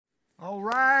All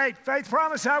right, Faith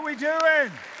Promise, how we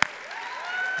doing?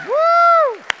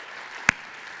 Woo!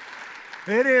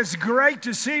 It is great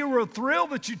to see you. We're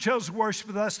thrilled that you chose to worship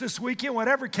with us this weekend,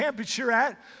 whatever campus you're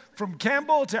at, from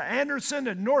Campbell to Anderson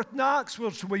to North Knox.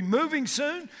 We'll be moving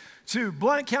soon to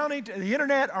Blount County, to the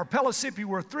internet, or Pellissippi.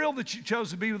 We're thrilled that you chose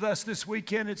to be with us this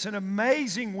weekend. It's an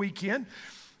amazing weekend.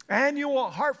 Annual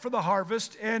Heart for the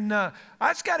Harvest. And I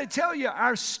just got to tell you,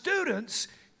 our students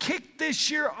kicked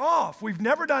this year off. We've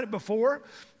never done it before,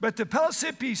 but the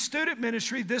Pellissippi Student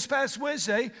Ministry this past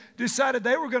Wednesday decided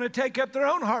they were going to take up their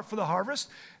own Heart for the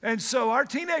Harvest. And so our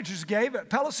teenagers gave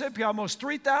at Pellissippi almost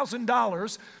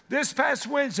 $3,000 this past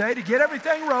Wednesday to get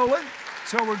everything rolling.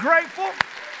 So we're grateful.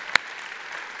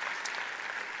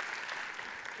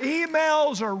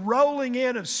 Emails are rolling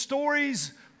in of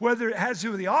stories, whether it has to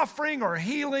do with the offering or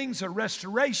healings or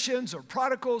restorations or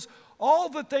prodigals, all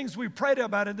the things we prayed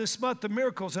about in this month of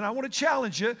miracles. And I want to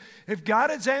challenge you, if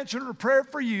God has answered a prayer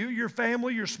for you, your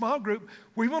family, your small group,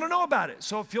 we want to know about it.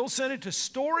 So if you'll send it to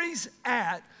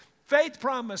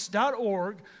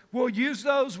stories@faithpromise.org, we'll use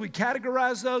those, we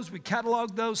categorize those, we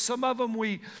catalog those. Some of them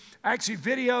we actually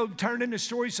videoed, turned into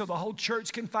stories so the whole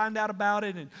church can find out about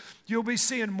it, and you'll be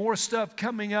seeing more stuff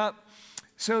coming up.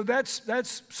 So that's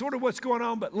sort of what's going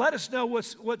on, but let us know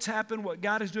what's happened, what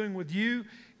God is doing with you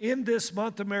in this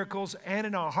month of miracles and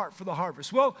in our Heart for the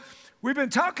Harvest. Well, we've been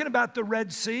talking about the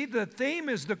Red Sea. The theme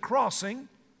is the crossing,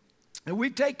 and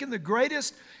we've taken the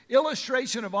greatest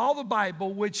illustration of all the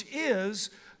Bible, which is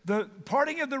the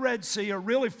parting of the Red Sea, or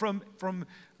really from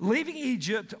leaving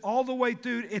Egypt all the way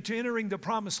through into entering the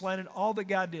Promised Land and all that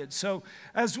God did. So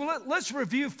let's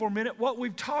review for a minute what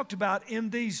we've talked about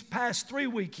in these past 3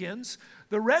 weekends.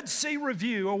 The Red Sea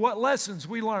review, or what lessons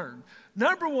we learned.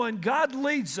 Number one, God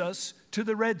leads us to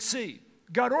the Red Sea.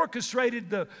 God orchestrated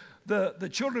the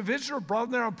children of Israel, brought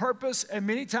them there on purpose, and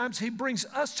many times He brings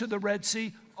us to the Red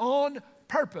Sea on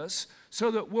purpose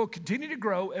so that we'll continue to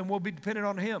grow and we'll be dependent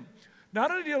on Him. Not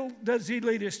only does He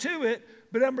lead us to it,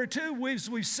 but number two,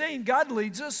 we've seen God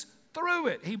leads us through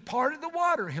it. He parted the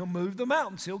water. He'll move the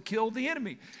mountains. He'll kill the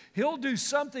enemy. He'll do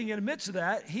something in the midst of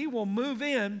that. He will move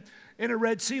in a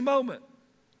Red Sea moment.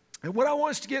 And what I want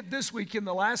us to get this week in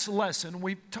the last lesson,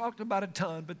 we've talked about a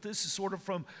ton, but this is sort of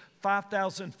from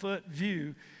 5,000-foot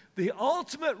view. The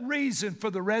ultimate reason for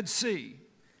the Red Sea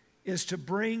is to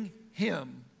bring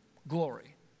Him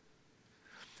glory.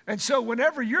 And so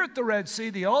whenever you're at the Red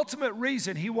Sea, the ultimate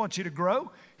reason He wants you to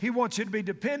grow, He wants you to be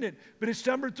dependent. But it's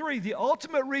number 3, the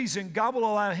ultimate reason God will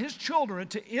allow His children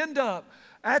to end up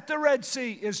at the Red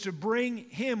Sea is to bring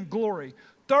Him glory.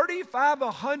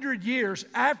 3,500 years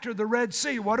after the Red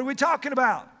Sea, what are we talking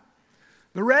about?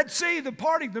 The Red Sea, the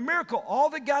parting, the miracle, all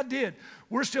that God did.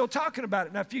 We're still talking about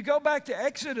it. Now, if you go back to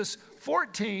Exodus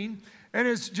 14, and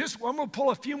I'm going to pull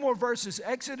a few more verses.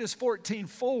 Exodus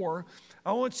 14:4.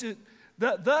 I want you,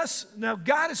 now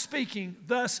God is speaking,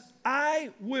 thus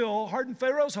I will, harden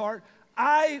Pharaoh's heart,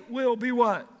 I will be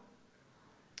what?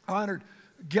 Honored.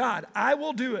 God, I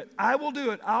will do it. I will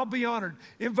do it. I'll be honored.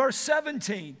 In verse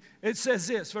 17, it says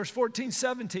this. Verse 14,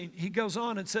 17, he goes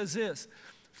on and says this.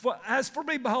 As for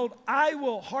me, behold, I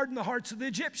will harden the hearts of the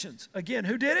Egyptians. Again,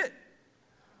 who did it?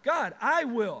 God, I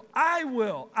will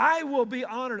be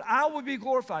honored. I will be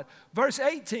glorified. Verse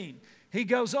 18, he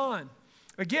goes on.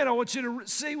 Again, I want you to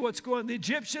see what's going on. The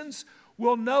Egyptians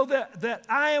will know that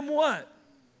I am what?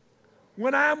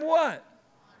 When I am what?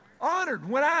 Honored.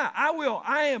 When I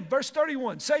am. Verse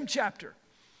 31, same chapter,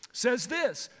 says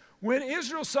this. When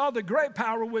Israel saw the great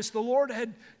power which the Lord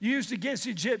had used against the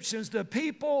Egyptians, the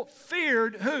people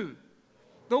feared who?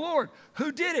 The Lord.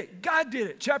 Who did it? God did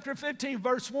it. Chapter 15,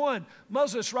 verse 1,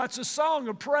 Moses writes a song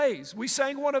of praise. We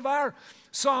sang one of our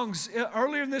songs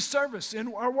earlier in this service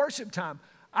in our worship time.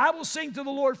 I will sing to the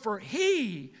Lord, for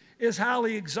He is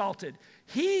highly exalted.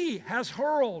 He has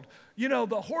hurled,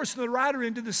 the horse and the rider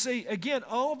into the sea. Again,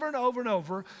 over and over and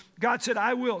over, God said,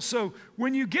 I will. So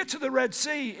when you get to the Red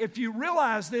Sea, if you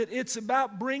realize that it's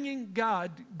about bringing God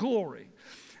glory,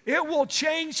 it will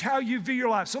change how you view your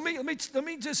life. So let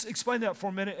me just explain that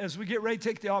for a minute as we get ready to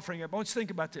take the offering up. I want you to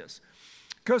think about this.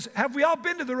 Because have we all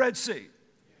been to the Red Sea?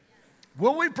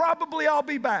 Will we probably all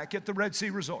be back at the Red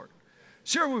Sea Resort?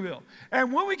 Sure we will.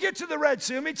 And when we get to the Red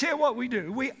Sea, let me tell you what we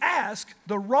do. We ask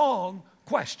the wrong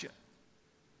question.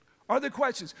 Are the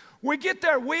questions. We get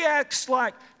there, we ask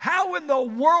like, how in the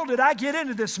world did I get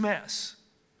into this mess?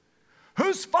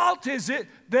 Whose fault is it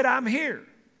that I'm here?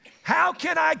 How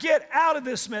can I get out of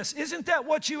this mess? Isn't that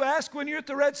what you ask when you're at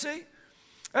the Red Sea?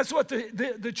 That's what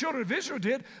the children of Israel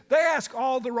did. They ask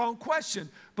all the wrong question.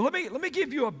 But let me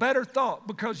give you a better thought,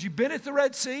 because you've been at the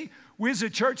Red Sea. we as a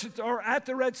church are at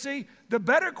the Red Sea. The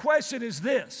better question is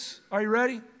this. Are you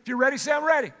ready? If you're ready, say I'm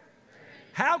ready.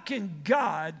 How can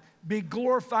God be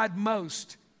glorified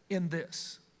most in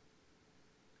this?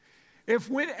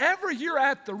 If whenever you're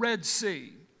at the Red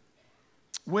Sea,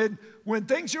 when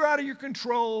things are out of your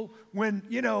control, when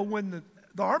the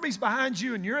army's behind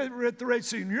you and you're at the Red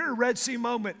Sea and you're in a Red Sea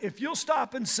moment, if you'll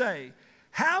stop and say,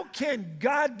 how can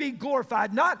God be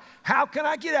glorified? Not how can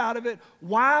I get out of it?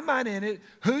 Why am I in it?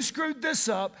 Who screwed this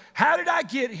up? How did I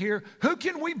get here? Who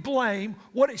can we blame?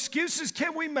 What excuses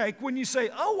can we make when you say,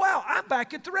 oh wow, I'm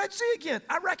back at the Red Sea again.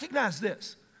 I recognize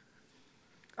this.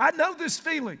 I know this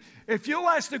feeling. If you'll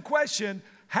ask the question,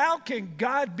 how can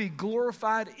God be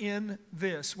glorified in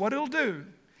this? What it'll do,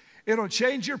 it'll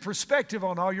change your perspective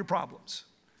on all your problems.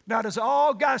 Now, does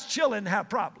all guys chilling have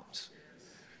problems?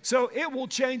 So it will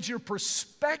change your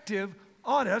perspective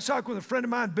on it. I was talking with a friend of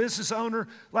mine, business owner,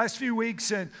 last few weeks,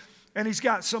 and he's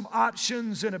got some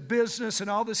options in a business and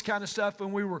all this kind of stuff.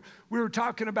 And we were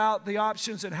talking about the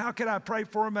options and how can I pray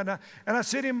for him. And I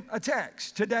sent him a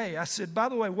text today. I said, by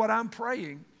the way, what I'm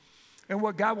praying and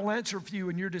what God will answer for you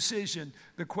in your decision,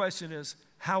 the question is,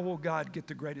 how will God get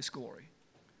the greatest glory?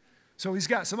 So he's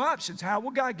got some options. How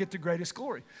will God get the greatest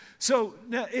glory? So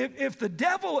now if the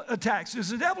devil attacks, does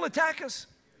the devil attack us?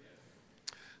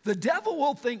 The devil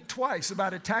will think twice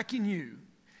about attacking you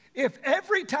if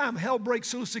every time hell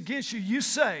breaks loose against you, you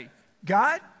say,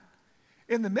 God,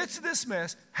 in the midst of this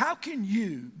mess, how can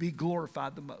you be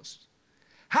glorified the most?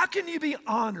 How can you be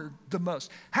honored the most?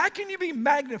 How can you be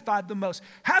magnified the most?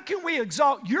 How can we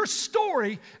exalt your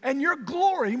story and your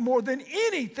glory more than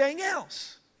anything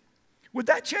else? Would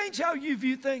that change how you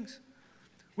view things?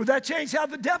 Would that change how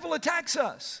the devil attacks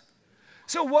us?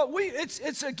 So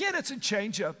it's a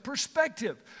change of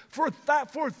perspective. For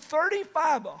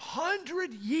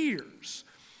 3,500 years,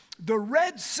 the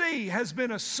Red Sea has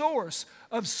been a source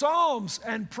of psalms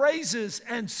and praises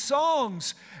and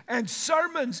songs and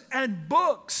sermons and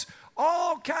books,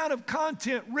 all kind of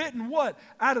content written what?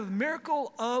 Out of the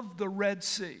miracle of the Red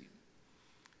Sea.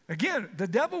 Again, the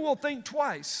devil will think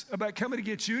twice about coming to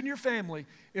get you and your family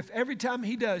if every time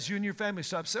he does, you and your family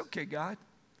stop and say, okay, God,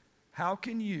 how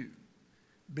can you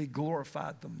be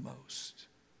glorified the most?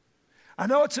 I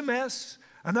know it's a mess.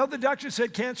 I know the doctor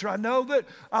said cancer. I know that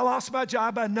I lost my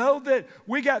job. I know that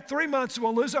we got 3 months and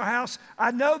we'll lose our house.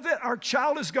 I know that our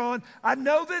child is gone. I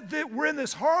know that we're in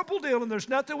this horrible deal and there's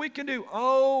nothing we can do.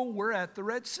 Oh, we're at the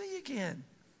Red Sea again.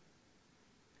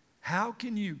 How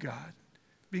can you, God,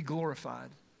 be glorified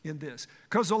in this?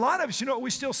 Because a lot of us, you know what we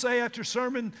still say after a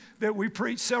sermon that we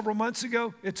preached several months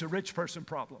ago? It's a rich person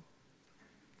problem.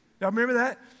 Y'all remember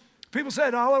that? People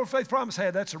said all over Faith Promise,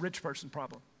 hey, that's a rich person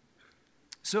problem.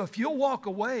 So if you'll walk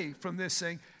away from this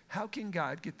saying, how can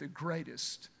God get the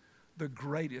greatest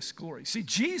glory? See,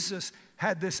 Jesus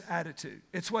had this attitude.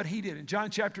 It's what he did. In John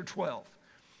chapter 12,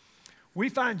 we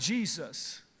find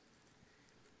Jesus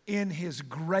in his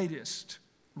greatest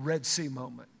Red Sea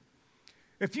moment.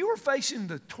 If you were facing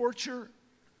the torture,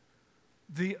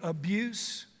 the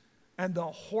abuse, and the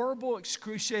horrible,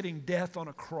 excruciating death on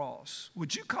a cross,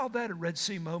 would you call that a Red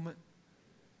Sea moment?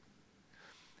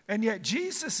 And yet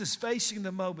Jesus is facing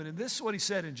the moment, and this is what he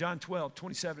said in John 12,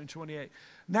 27 and 28.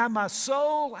 Now my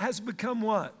soul has become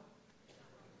what?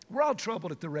 We're all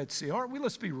troubled at the Red Sea, aren't we?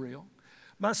 Let's be real.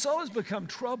 My soul has become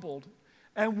troubled,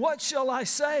 and what shall I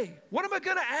say? What am I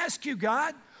going to ask you,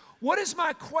 God? What is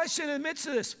my question in the midst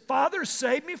of this? Father,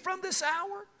 save me from this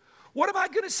hour? What am I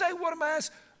going to say? What am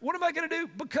I going to do?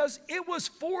 Because it was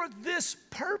for this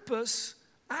purpose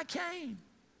I came.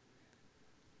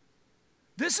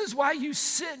 This is why you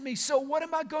sent me. So what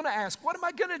am I going to ask? What am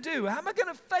I going to do? How am I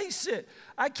going to face it?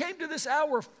 I came to this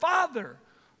hour. Father,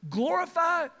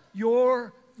 glorify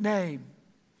your name.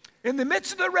 In the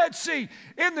midst of the Red Sea,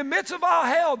 in the midst of all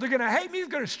hell, they're going to hate me. They're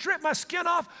going to strip my skin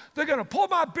off. They're going to pull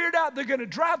my beard out. They're going to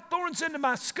drive thorns into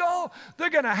my skull. They're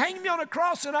going to hang me on a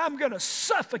cross, and I'm going to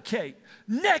suffocate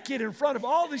naked in front of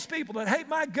all these people that hate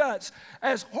my guts.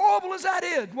 As horrible as that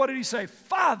is, what did he say?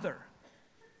 Father,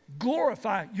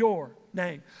 glorify your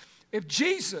name. If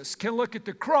Jesus can look at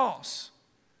the cross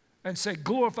and say,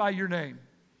 glorify your name,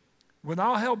 when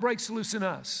all hell breaks loose in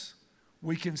us,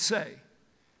 we can say,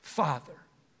 Father,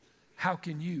 how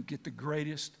can you get the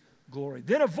greatest glory?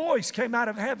 Then a voice came out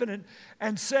of heaven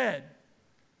and said,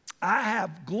 I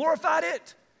have glorified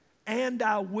it, and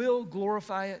I will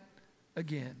glorify it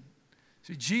again.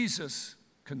 See, Jesus'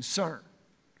 concern,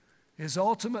 his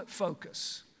ultimate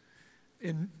focus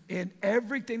in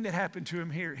everything that happened to him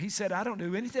here, he said, I don't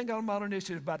do anything on my own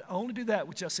initiative, but I only do that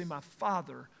which I see my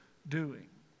Father doing.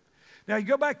 Now, you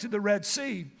go back to the Red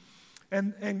Sea,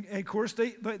 and of course,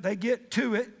 they get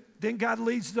to it. Then God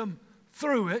leads them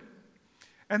through it.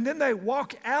 And then they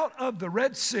walk out of the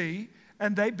Red Sea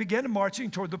and they begin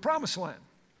marching toward the Promised Land.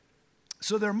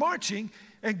 So they're marching,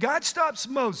 and God stops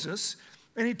Moses,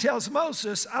 and he tells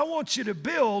Moses, I want you to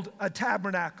build a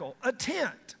tabernacle, a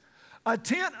tent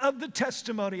of the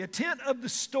testimony, a tent of the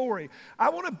story. I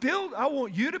want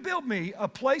you to build me a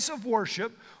place of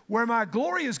worship where my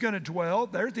glory is going to dwell.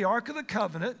 There's the Ark of the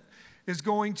Covenant is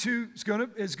going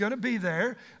to be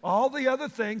there. All the other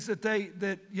things that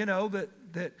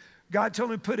God told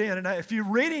me to put in. And if you're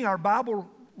reading our Bible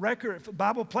record,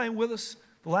 Bible playing with us,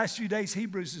 the last few days,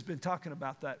 Hebrews has been talking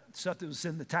about that stuff that was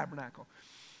in the tabernacle.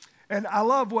 And I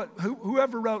love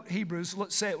whoever wrote Hebrews,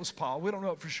 let's say it was Paul, we don't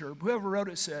know it for sure, but whoever wrote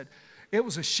it said, it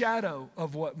was a shadow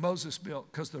of what Moses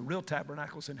built because the real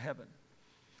tabernacle's in heaven.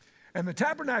 And the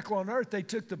tabernacle on earth, they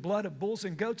took the blood of bulls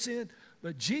and goats in,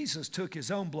 but Jesus took his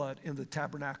own blood in the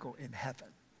tabernacle in heaven.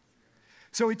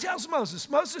 So he tells Moses,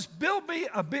 build me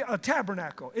a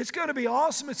tabernacle. It's going to be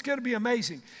awesome. It's going to be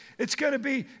amazing. It's going to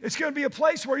be a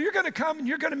place where you're going to come and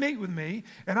you're going to meet with me,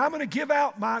 and I'm going to give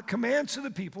out my commands to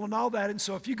the people and all that. And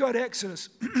so if you go to Exodus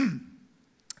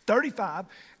 35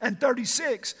 and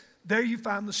 36, there you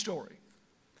find the story.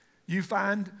 You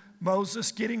find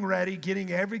Moses getting ready, getting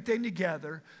everything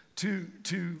together to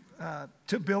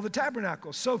build the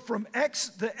tabernacle. So from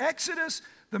the Exodus,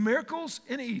 the miracles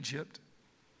in Egypt,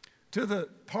 to the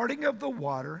parting of the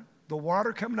water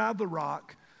coming out of the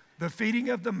rock, the feeding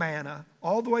of the manna,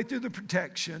 all the way through the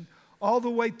protection, all the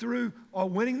way through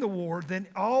winning the war, then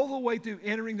all the way through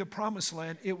entering the Promised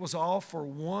Land, it was all for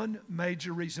one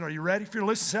major reason. Are you ready? If you're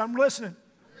listening, say, I'm listening.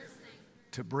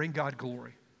 To bring God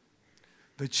glory.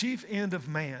 The chief end of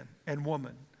man and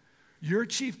woman, your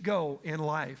chief goal in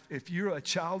life, if you're a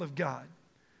child of God,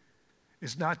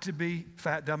 is not to be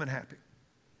fat, dumb, and happy.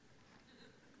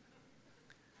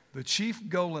 The chief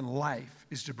goal in life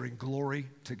is to bring glory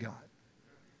to God.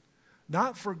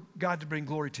 Not for God to bring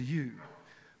glory to you,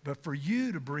 but for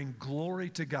you to bring glory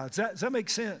to God. Does that make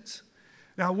sense?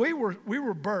 Now, we were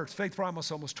birthed, Faith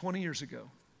Promise, almost 20 years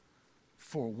ago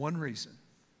for one reason,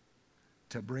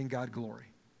 to bring God glory.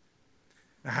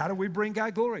 Now, how do we bring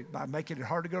God glory? By making it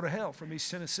hard to go to hell from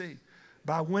East Tennessee.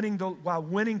 By winning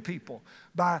people,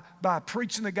 by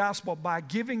preaching the gospel, by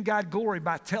giving God glory,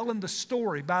 by telling the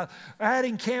story, by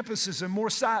adding campuses and more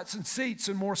sites and seats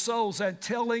and more souls and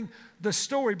telling the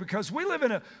story. Because we live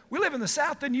in the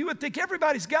South, and you would think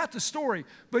everybody's got the story.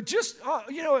 But just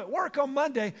at work on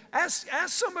Monday, ask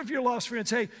some of your lost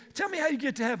friends, hey, tell me how you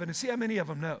get to heaven, and see how many of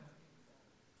them know.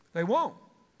 They won't.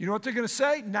 You know what they're going to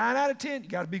say? 9 out of 10, you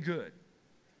got to be good.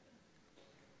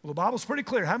 Well, the Bible's pretty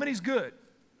clear. How many's good?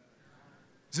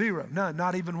 0, none,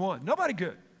 not even one. Nobody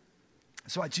good.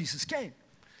 That's why Jesus came.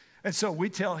 And so we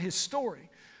tell his story.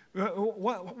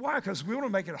 Why? Because we want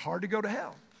to make it hard to go to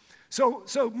hell. So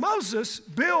Moses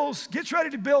gets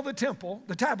ready to build the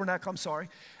tabernacle,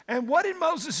 And what did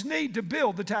Moses need to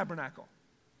build the tabernacle?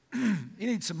 He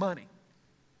needs some money.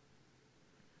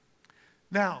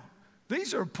 Now,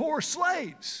 these are poor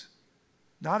slaves.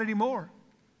 Not anymore.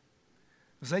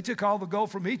 Because they took all the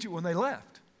gold from Egypt when they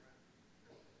left.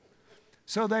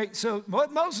 So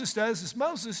what Moses does is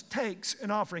Moses takes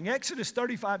an offering, Exodus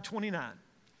 35:29.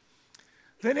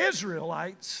 Then the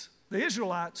Israelites,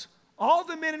 all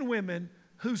the men and women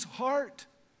whose heart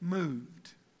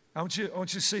moved. I want you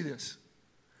to see this.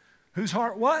 Whose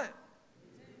heart what?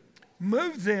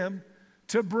 Moved them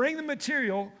to bring the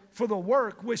material for the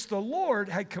work which the Lord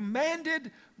had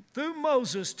commanded through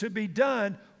Moses to be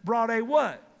done, brought a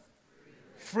what?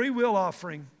 Free will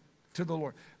offering to the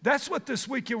Lord. That's what this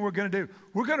weekend we're going to do.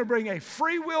 We're going to bring a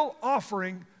free will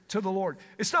offering to the Lord.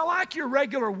 It's not like your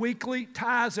regular weekly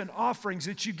tithes and offerings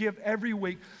that you give every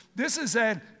week. This is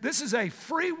a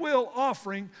free will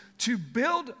offering to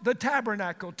build the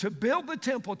tabernacle, to build the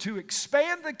temple, to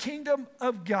expand the kingdom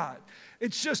of God.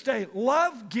 It's just a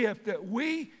love gift that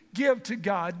we give to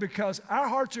God because our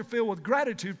hearts are filled with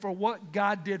gratitude for what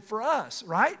God did for us,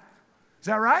 right? Is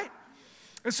that right?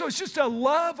 And so it's just a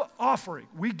love offering.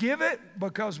 We give it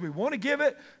because we want to give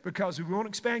it, because we want to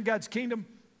expand God's kingdom.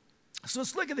 So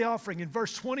let's look at the offering in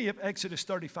verse 20 of Exodus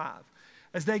 35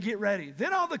 as they get ready.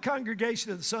 Then all the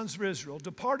congregation of the sons of Israel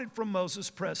departed from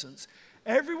Moses' presence.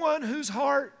 Everyone whose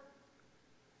heart,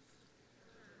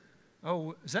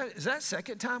 is that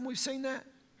second time we've seen that?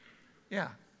 Yeah.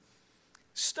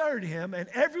 Stirred him, and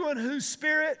everyone whose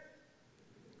spirit,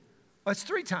 it's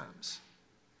 3 times.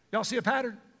 Y'all see a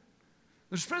pattern?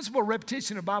 There's principle of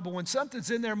repetition in the Bible. When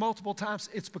something's in there multiple times,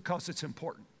 it's because it's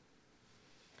important.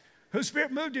 Whose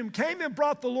spirit moved him, came and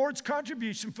brought the Lord's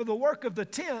contribution for the work of the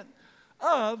tent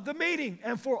of the meeting,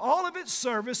 and for all of its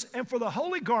service, and for the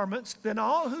holy garments, then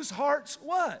all whose hearts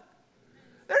what?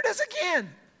 There it is again.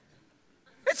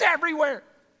 It's everywhere.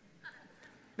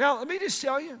 Now, let me just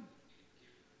tell you,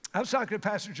 I was talking to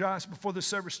Pastor Josh before the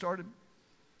service started,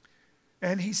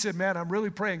 and he said, man, I'm really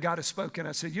praying God has spoken.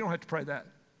 I said, you don't have to pray that.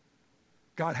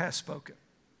 God has spoken.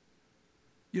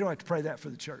 You don't have to pray that for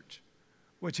the church.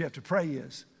 What you have to pray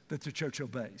is that the church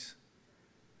obeys.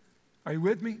 Are you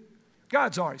with me?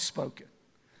 God's already spoken.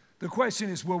 The question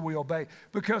is, will we obey?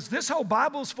 Because this whole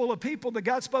Bible is full of people that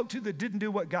God spoke to that didn't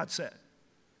do what God said.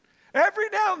 Every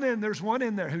now and then there's one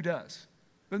in there who does,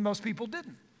 but most people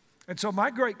didn't. And so my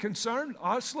great concern,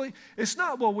 honestly, it's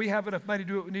not, well, we have enough money to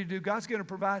do what we need to do. God's going to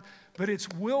provide. But it's,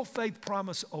 will faith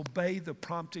promise obey the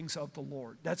promptings of the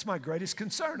Lord? That's my greatest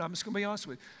concern. I'm just going to be honest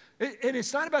with you. And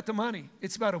it's not about the money.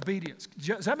 It's about obedience.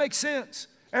 Does that make sense?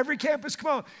 Every campus,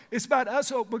 come on. It's about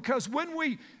us, because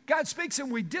when God speaks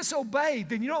and we disobey,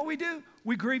 then you know what we do?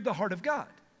 We grieve the heart of God.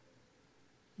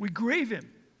 We grieve Him.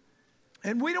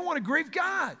 And we don't want to grieve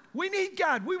God. We need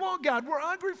God. We want God. We're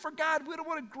hungry for God. We don't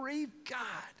want to grieve God.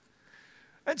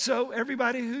 And so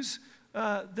everybody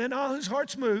then all whose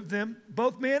hearts moved them,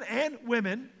 both men and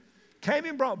women, came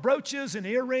and brought brooches and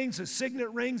earrings and signet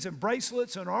rings and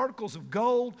bracelets and articles of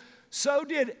gold. So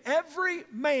did every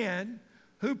man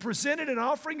who presented an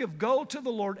offering of gold to the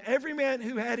Lord, every man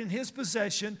who had in his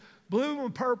possession blue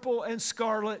and purple and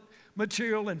scarlet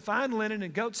material and fine linen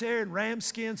and goat's hair and ram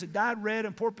skins and dyed red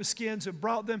and porpoise skins, and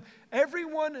brought them.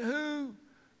 Everyone who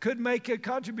could make a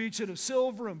contribution of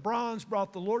silver and bronze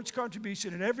brought the Lord's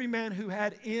contribution, and every man who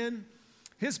had in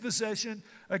his possession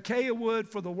acacia wood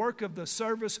for the work of the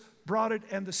service brought it,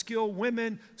 and the skilled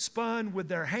women spun with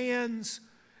their hands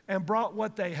and brought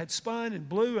what they had spun in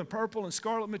blue and purple and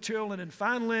scarlet material and in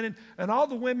fine linen, and all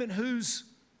the women whose...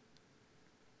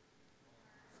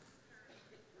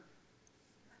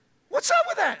 What's up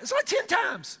with that? It's like 10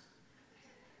 times.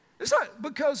 It's like,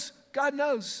 because God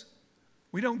knows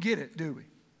we don't get it, do we?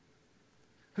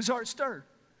 Whose heart stirred.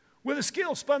 With a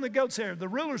skill spun the goat's hair. The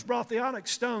rulers brought the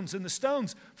onyx stones and the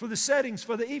stones for the settings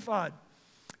for the ephod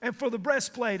and for the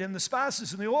breastplate and the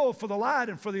spices and the oil for the light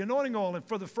and for the anointing oil and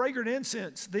for the fragrant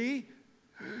incense. The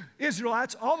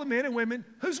Israelites, all the men and women,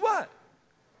 whose what?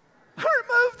 Heart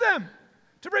moved them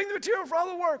to bring the material for all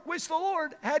the work which the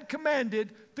Lord had commanded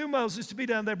through Moses to be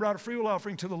done. They brought a free will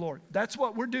offering to the Lord. That's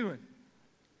what we're doing.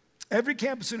 Every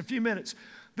campus in a few minutes.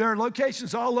 There are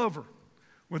locations all over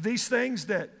with these things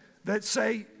that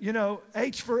say, you know,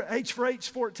 H for H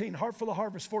 14, Heart for the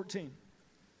Harvest 14.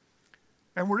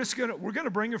 And we're going to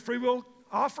bring a free will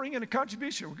offering and a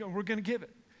contribution. We're going to give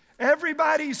it.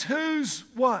 Everybody's whose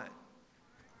what?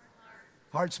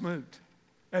 Heart's moved.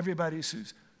 Everybody's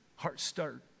whose heart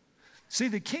stirred. See,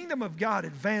 the kingdom of God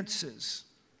advances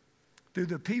through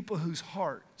the people whose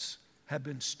hearts have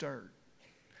been stirred.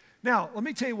 Now, let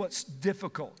me tell you what's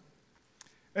difficult.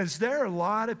 As there are a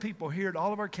lot of people here at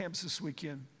all of our campuses this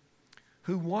weekend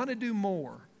who want to do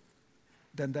more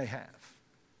than they have.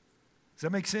 Does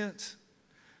that make sense?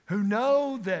 Who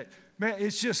know that, man,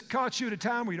 it's just caught you at a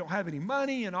time where you don't have any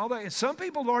money and all that. And some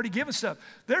people have already given stuff.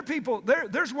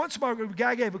 There's one smart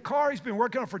guy gave a car. He's been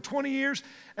working on it for 20 years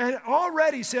and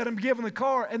already said, I'm giving the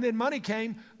car. And then money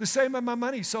came, the same amount of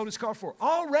money he sold his car for.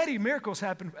 Already miracles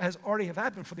has already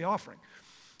happened for the offering.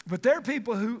 But there are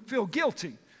people who feel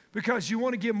guilty because you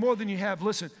want to give more than you have.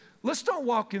 Listen, let's don't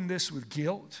walk in this with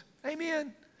guilt.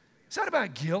 Amen? It's not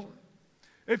about guilt.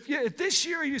 If this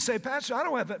year you say, Pastor, I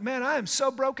don't have it, man, I am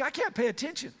so broke, I can't pay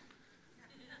attention.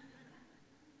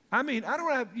 I mean,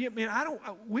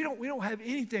 we don't have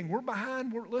anything. We're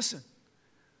behind. Listen,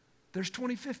 there's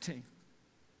 2015.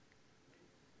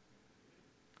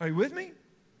 Are you with me?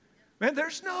 Man,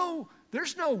 there's no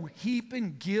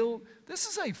heaping guilt. This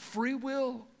is a free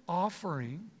will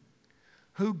offering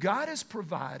who God has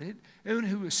provided and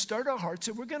who has stirred our hearts,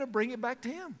 and we're going to bring it back to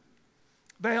Him.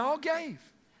 They all gave.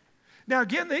 Now,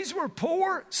 again, these were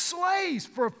poor slaves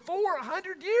for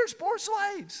 400 years, poor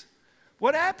slaves.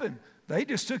 What happened? They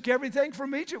just took everything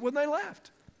from Egypt when they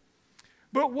left.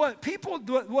 But what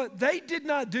they did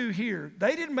not do here,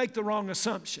 they didn't make the wrong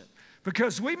assumption.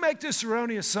 Because we make this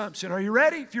erroneous assumption. Are you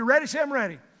ready? If you're ready, say I'm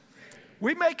ready.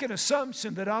 We make an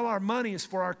assumption that all our money is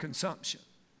for our consumption.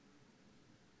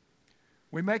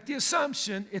 We make the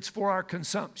assumption it's for our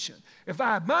consumption. If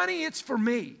I have money, it's for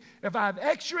me. If I have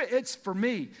extra, it's for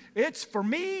me. It's for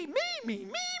me.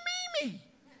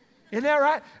 Isn't that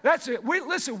right? That's it. We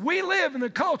live in the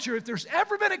culture. If there's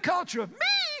ever been a culture of me,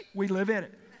 we live in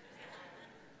it.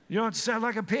 You don't have to sound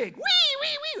like a pig.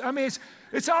 Wee. I mean,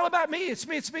 It's all about me. It's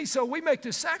me. It's me. So we make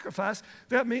this sacrifice,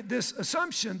 this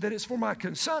assumption that it's for my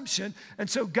consumption. And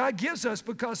so God gives us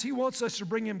because he wants us to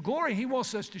bring him glory. He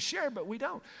wants us to share, but we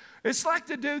don't. It's like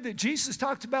the dude that Jesus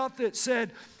talked about that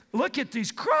said, look at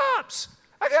these crops.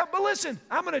 But listen,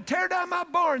 I'm going to tear down my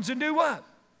barns and do what?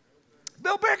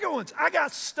 Build bigger ones. I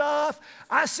got stuff.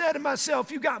 I said to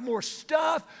myself, you got more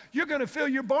stuff. You're going to fill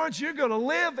your barns. You're going to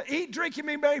live, eat, drink, and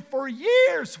be merry for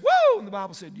years. Woo! And the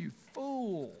Bible said, you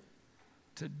fool.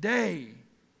 Today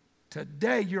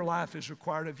your life is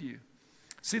required of you.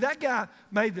 See, that guy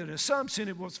made an assumption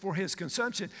it was for his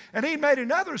consumption. And he made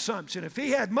another assumption. If he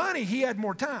had money, he had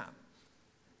more time.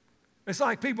 It's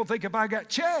like people think if I got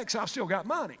checks, I've still got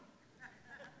money.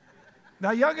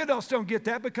 Now, young adults don't get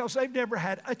that because they've never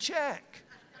had a check.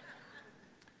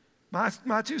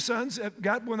 My two sons,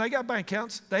 when they got bank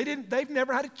accounts, they've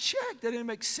never had a check. That didn't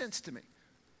make sense to me.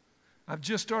 I've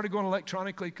just started going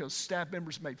electronically because staff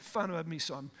members made fun of me,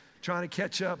 so I'm trying to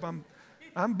catch up.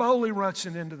 I'm boldly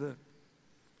rushing into the,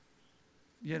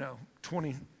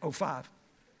 2005.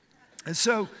 And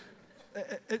so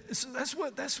that's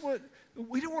what,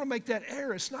 we don't want to make that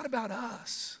error. It's not about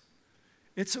us.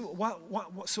 So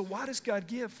why does God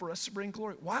give for us to bring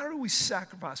glory? Why do we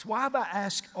sacrifice? Why have I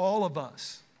asked all of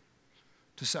us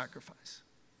to sacrifice?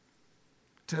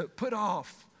 To put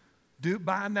off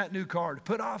buying that new car, to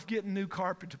put off getting new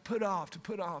carpet, to put off.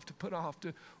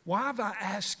 Why have I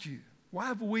asked you? Why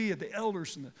have we, the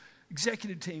elders and the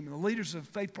executive team and the leaders of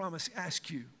Faith Promise, asked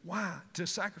you? Why? To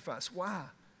sacrifice. Why?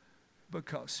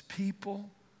 Because people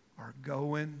are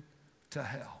going to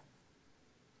hell.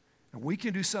 And we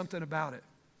can do something about it.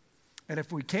 And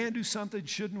if we can do something,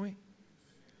 shouldn't we?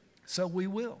 So we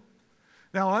will.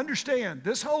 Now understand,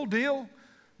 this whole deal,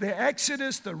 the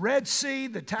Exodus, the Red Sea,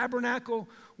 the tabernacle,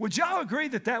 would y'all agree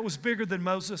that that was bigger than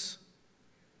Moses?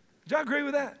 Would y'all agree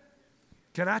with that?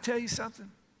 Can I tell you something?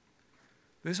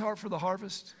 This Heart for the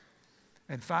Harvest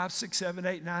and 5, 6, 7,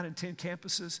 8, 9, and 10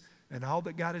 campuses and all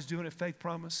that God is doing at Faith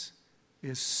Promise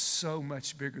is so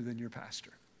much bigger than your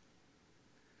pastor.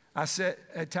 I said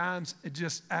at times,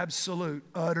 just utterly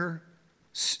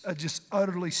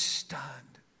stunned,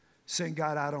 saying,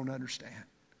 God, I don't understand.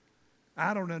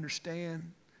 I don't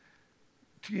understand.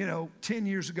 10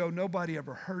 years ago, nobody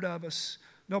ever heard of us.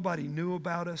 Nobody knew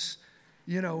about us.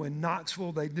 In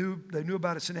Knoxville, they knew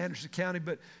about us in Anderson County.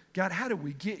 But God, how did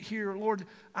we get here? Lord,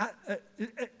 I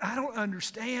don't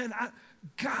understand. I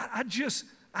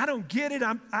don't get it.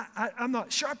 I'm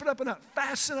not sharp enough. I'm not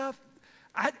fast enough.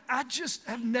 I just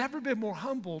have never been more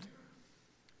humbled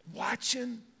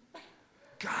watching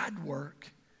God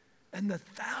work and the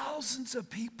thousands of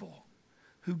people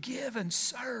who give and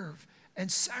serve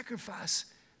and sacrifice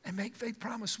and make Faith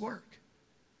Promise work.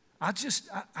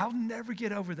 I'll never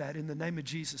get over that in the name of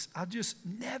Jesus. I'll just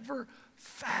never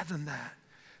fathom that.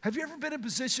 Have you ever been in a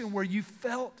position where you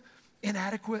felt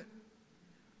inadequate?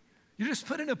 You're just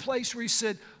put in a place where you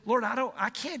said, Lord, I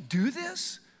can't do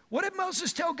this. What did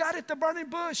Moses tell God at the burning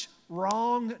bush?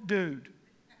 Wrong dude.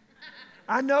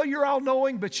 I know you're all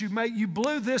knowing, but you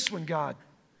blew this one, God.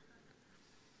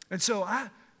 And so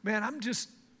I'm just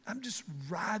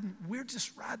riding, we're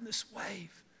just riding this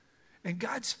wave. And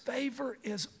God's favor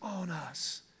is on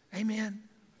us. Amen.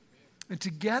 And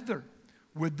together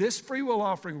with this free will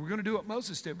offering, we're going to do what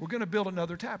Moses did. We're going to build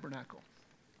another tabernacle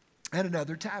and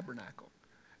another tabernacle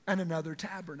and another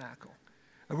tabernacle.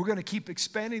 And we're going to keep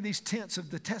expanding these tents of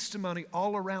the testimony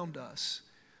all around us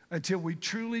until we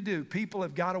truly do. People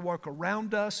have got to walk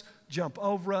around us, jump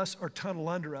over us, or tunnel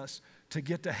under us to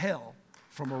get to hell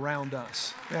from around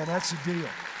us. Yeah, that's the deal.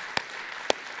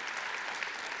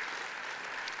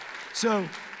 So,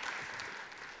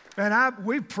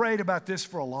 we've prayed about this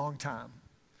for a long time,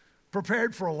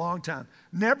 prepared for a long time.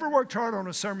 Never worked hard on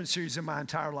a sermon series in my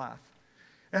entire life.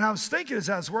 And I was thinking as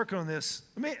I was working on this,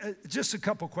 just a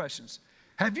couple questions.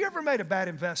 Have you ever made a bad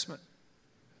investment?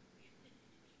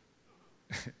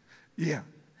 Yeah,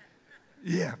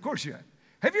 of course you have.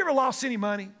 Have you ever lost any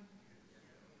money?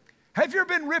 Have you ever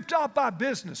been ripped off by a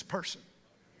business person?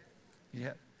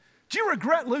 Yeah. Do you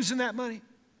regret losing that money?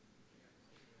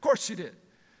 Of course you did.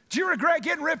 Do you regret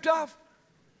getting ripped off?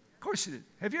 Of course you did.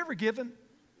 Have you ever given?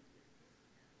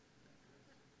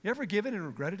 You ever given and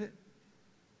regretted it?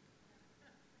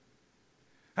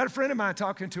 I had a friend of mine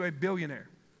talking to a billionaire.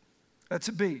 That's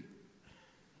a B.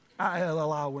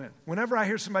 I-L-L-I-O-N. Whenever I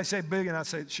hear somebody say billion, I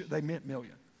say they meant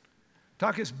million.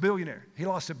 Talking to this billionaire. He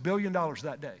lost $1 billion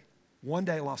that day. One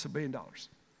day lost $1 billion.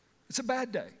 It's a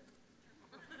bad day.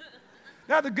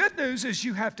 Now the good news is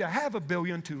you have to have $1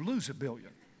 billion to lose $1 billion.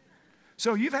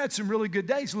 So you've had some really good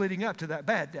days leading up to that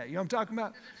bad day. You know what I'm talking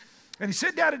about? And he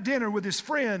sat down at dinner with his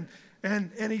friend,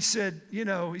 And he said,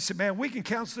 man, we can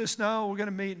counsel this. No, we're going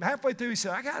to meet. And halfway through, he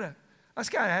said, I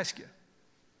just got to ask you,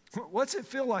 what's it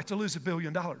feel like to lose $1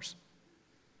 billion?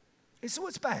 He said, well,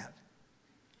 it's bad.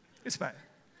 It's bad.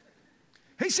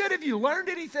 He said, have you learned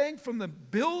anything from the $1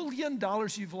 billion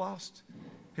you've lost?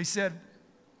 He said,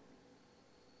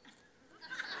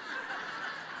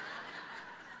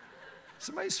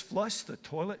 somebody's flushed the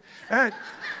toilet. And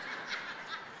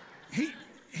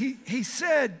he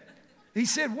said,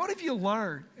 what have you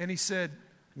learned? And he said,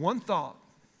 one thought,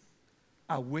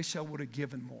 I wish I would have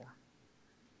given more.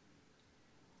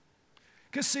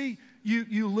 Because see,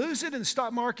 you lose it in the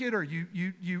stock market, or you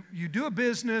do a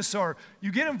business, or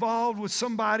you get involved with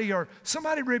somebody, or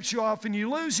somebody rips you off and you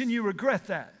lose and you regret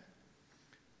that.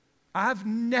 I've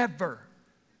never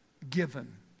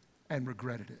given and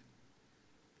regretted it.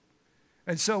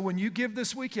 And so when you give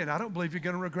this weekend, I don't believe you're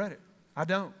going to regret it. I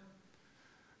don't.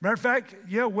 Matter of fact,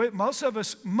 most of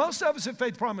us at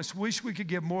Faith Promise wish we could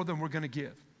give more than we're going to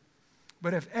give.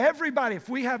 But if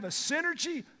we have a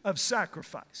synergy of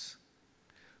sacrifice,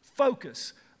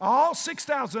 focus, all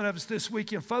 6,000 of us this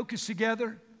weekend focus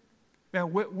together,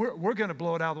 man, we're going to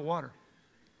blow it out of the water.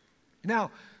 Now,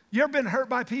 you ever been hurt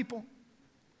by people?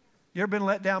 You ever been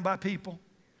let down by people?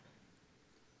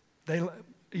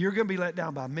 You're going to be let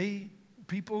down by me.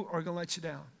 People are going to let you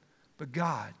down. But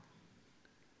God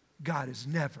is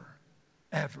never,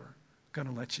 ever going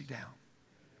to let you down.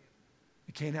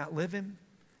 You can't outlive him,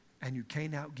 and you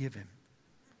can't outgive him.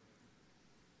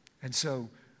 And so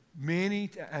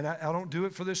and I don't do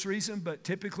it for this reason, but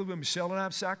typically when Michelle and I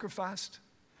have sacrificed,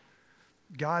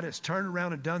 God has turned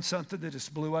around and done something that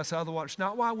just blew us out of the water. It's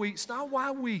not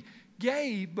why we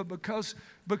gave, but because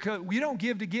we don't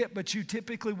give to get, but you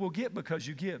typically will get because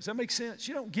you give. Does that make sense?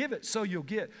 You don't give it so you'll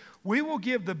get. We will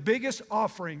give the biggest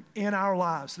offering in our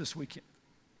lives this weekend.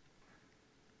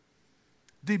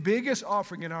 The biggest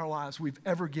offering in our lives we've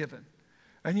ever given.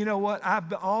 And you know what?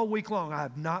 All week long, I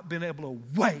have not been able to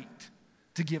wait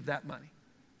to give that money.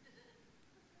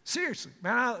 Seriously,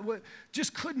 man, I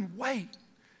just couldn't wait.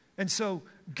 And so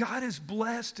God is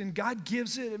blessed and God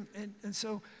gives it. And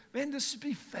so, man, just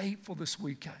be faithful this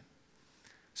weekend.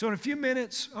 So in a few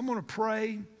minutes, I'm going to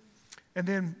pray. And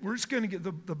then we're just going to get,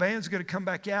 the band's going to come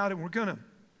back out, and we're going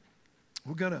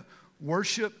to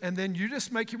worship. And then you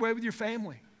just make your way with your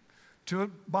family to a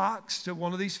box, to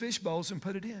one of these fish bowls, and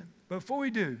put it in. But before we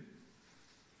do,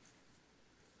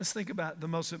 let's think about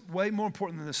way more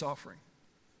important than this offering.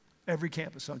 Every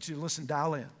campus, I want you to listen,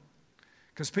 dial in.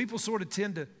 Because people sort of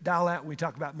tend to dial out when we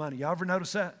talk about money. Y'all ever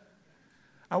notice that?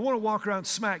 I want to walk around and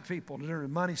smack people during a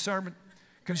money sermon,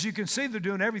 because you can see they're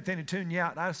doing everything to tune you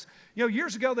out.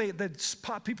 Years ago, they'd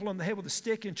pop people on the head with a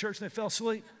stick in church and they fell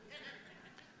asleep.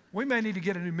 We may need to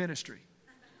get a new ministry.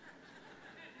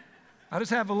 I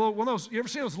just have a little, one of those, you ever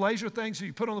see those laser things that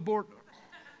you put on the board?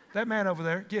 That man over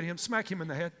there, get him, smack him in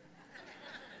the head.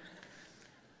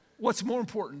 What's more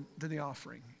important than the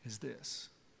offering is this,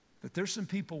 that there's some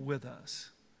people with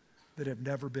us that have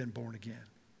never been born again.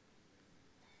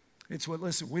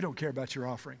 Listen, we don't care about your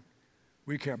offering.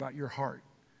 We care about your heart.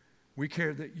 We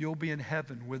care that you'll be in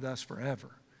heaven with us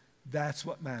forever. That's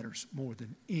what matters more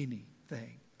than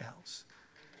anything else.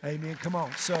 Amen. Come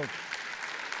on. So,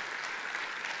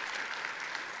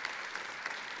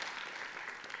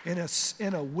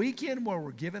 in a weekend where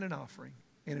we're giving an offering,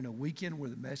 and in a weekend where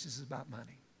the message is about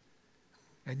money,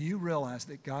 and you realize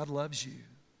that God loves you,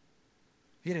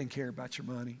 He didn't care about your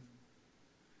money.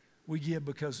 We give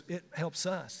because it helps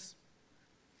us.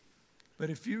 But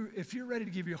if you're ready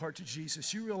to give your heart to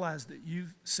Jesus, you realize that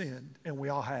you've sinned, and we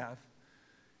all have.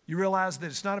 You realize that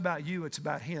it's not about you, it's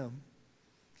about Him.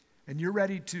 And you're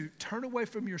ready to turn away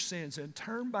from your sins and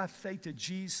turn by faith to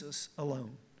Jesus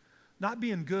alone. Not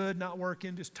being good, not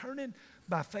working, just turning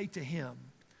by faith to Him.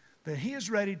 That He is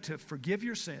ready to forgive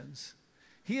your sins.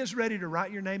 He is ready to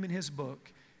write your name in His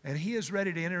book. And He is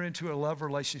ready to enter into a love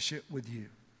relationship with you.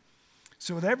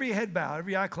 So with every head bowed,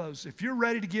 every eye closed, if you're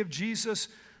ready to give Jesus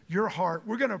your heart,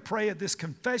 we're going to pray at this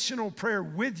confessional prayer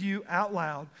with you out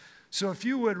loud. So if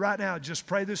you would right now just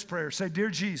pray this prayer. Say, Dear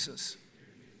Jesus,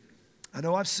 I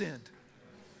know I've sinned,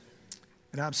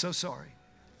 and I'm so sorry.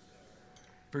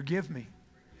 Forgive me.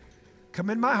 Come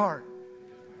in my heart.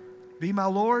 Be my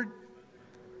Lord.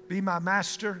 Be my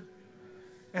master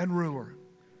and ruler.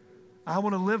 I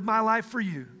want to live my life for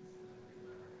you.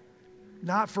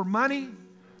 Not for money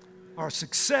or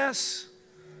success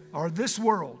or this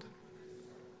world,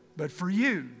 but for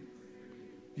you.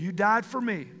 You died for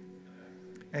me,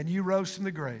 and you rose from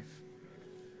the grave.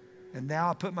 And now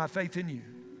I put my faith in you.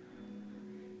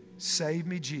 Save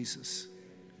me, Jesus.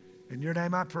 In your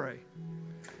name I pray.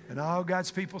 And all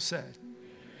God's people said,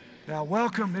 Now,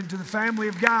 welcome into the family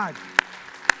of God.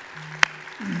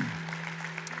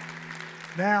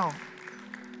 Now,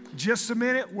 just a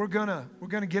minute, we're gonna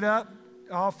get up,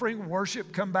 offering,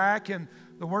 worship, come back, and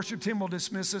the worship team will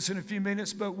dismiss us in a few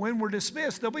minutes. But when we're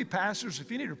dismissed, there'll be pastors.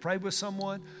 If you need to pray with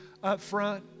someone up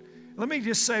front, let me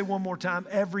just say one more time,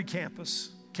 every campus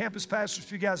pastors,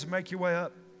 if you guys will make your way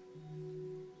up,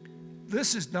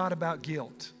 this is not about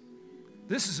guilt.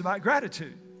 This is about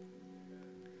gratitude.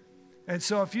 And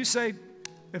so if you say,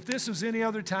 if this was any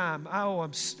other time, I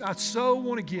so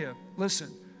want to give. Listen,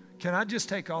 can I just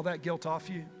take all that guilt off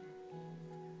you?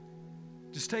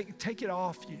 Just take it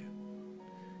off you.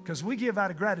 Because we give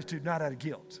out of gratitude, not out of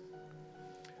guilt.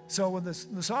 So when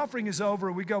this offering is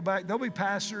over, we go back, there'll be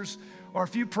pastors, or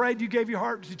if you prayed, you gave your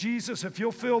heart to Jesus, if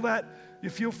you'll fill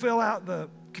out the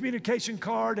communication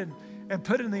card and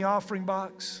put it in the offering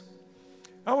box.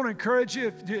 I want to encourage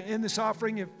you in this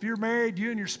offering, if you're married, you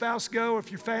and your spouse go.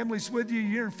 If your family's with you,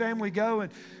 you and family go.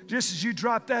 And just as you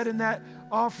drop that in that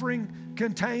offering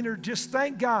container, just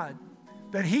thank God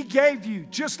that He gave you,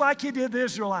 just like He did the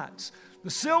Israelites,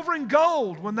 the silver and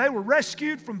gold when they were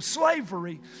rescued from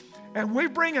slavery. And we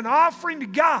bring an offering to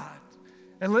God.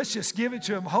 And let's just give it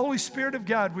to Him. Holy Spirit of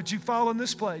God, would you fall in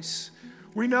this place?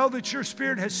 We know that your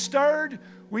Spirit has stirred.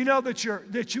 We know that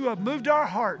you have moved our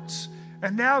hearts.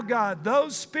 And now, God,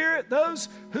 those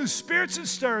whose spirits have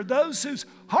stirred, those whose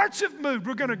hearts have moved,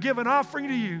 we're going to give an offering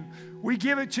to you. We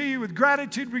give it to you with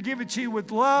gratitude. We give it to you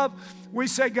with love. We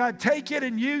say, God, take it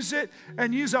and use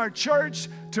our church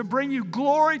to bring you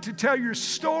glory, to tell your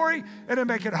story, and to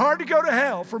make it hard to go to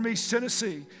hell from East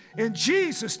Tennessee. In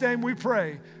Jesus' name we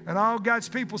pray. And all God's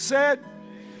people said,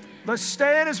 let's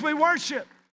stand as we worship.